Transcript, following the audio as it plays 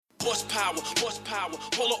Horsepower,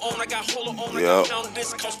 hold on, I got on. Yep. Pound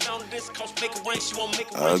this, coast, make it rain, she won't make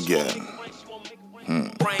it rain. Again.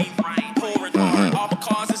 All the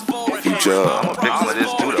cars is foreign. Future. I'm a victim of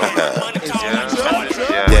this too, though.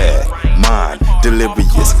 Yeah, mind,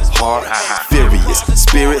 delirious, heart, furious,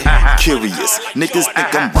 spirit, curious. Niggas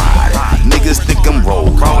think I'm riding, niggas think I'm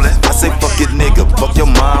rolling. I say fuck it, nigga, fuck your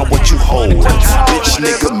mind, what you hold. Bitch,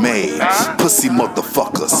 nigga made, pussy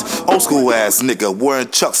motherfuckers. Old school ass nigga, wearing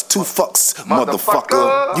chucks, 2 fucks,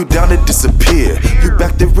 motherfucker. You down to disappear, you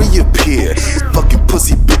back to reappear. Fucking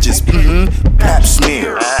pussy bitches, pap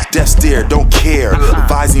smear. Death stare, don't care,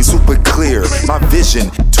 vising super clear. My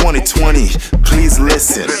vision, 2020, please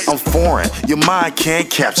listen. I'm foreign, your mind can't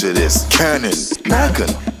capture this. Canon, Nikon,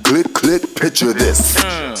 click, picture this.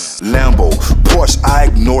 Lambo, Porsche, I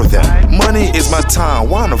ignore them. Money is my time,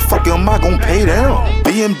 why the fuck am I gon' pay them?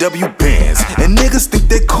 BMW Benz, and niggas think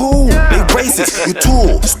they cool. They racist, you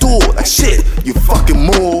tool, stool, like shit, you fucking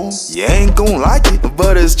mule. You ain't gon' like it,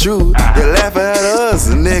 but it's true. You laugh at us,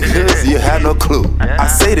 niggas, you have no clue. I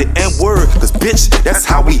say the N-word, cause bitch, that's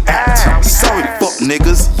how we act. Sorry, fuck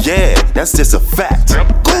niggas, yeah, that's just a fact.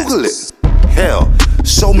 Google it. Hell,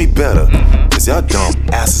 show me better, cause y'all dumb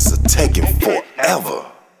asses are taking forever.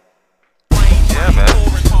 Yeah, man.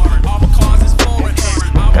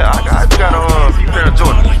 Yeah, I got a few pair of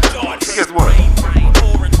Jordans. Guess what?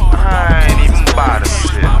 I ain't even buy them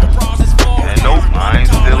shit. And nope, I ain't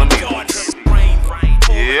stealing either.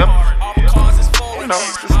 Yep. You know,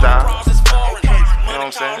 it's the style. You know what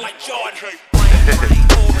I'm saying?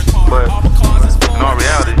 But in all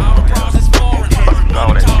reality, fuck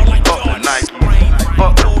all that shit. Fuck the Nike.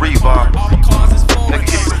 Fuck the Reebok. Nigga,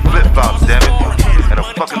 give me some flip-flops, damn it. And a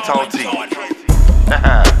fucking tall tee.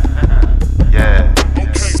 Yeah.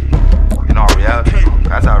 In all reality,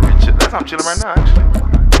 that's how I'm chilling right now, actually.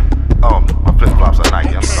 Oh, my flip-flops are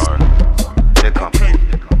Nike, I'm sorry. They're comfy.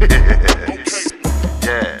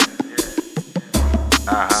 Yeah.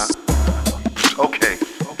 Okay.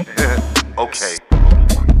 Okay.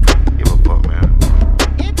 Give a fuck, man.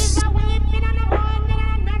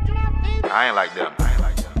 I ain't like them.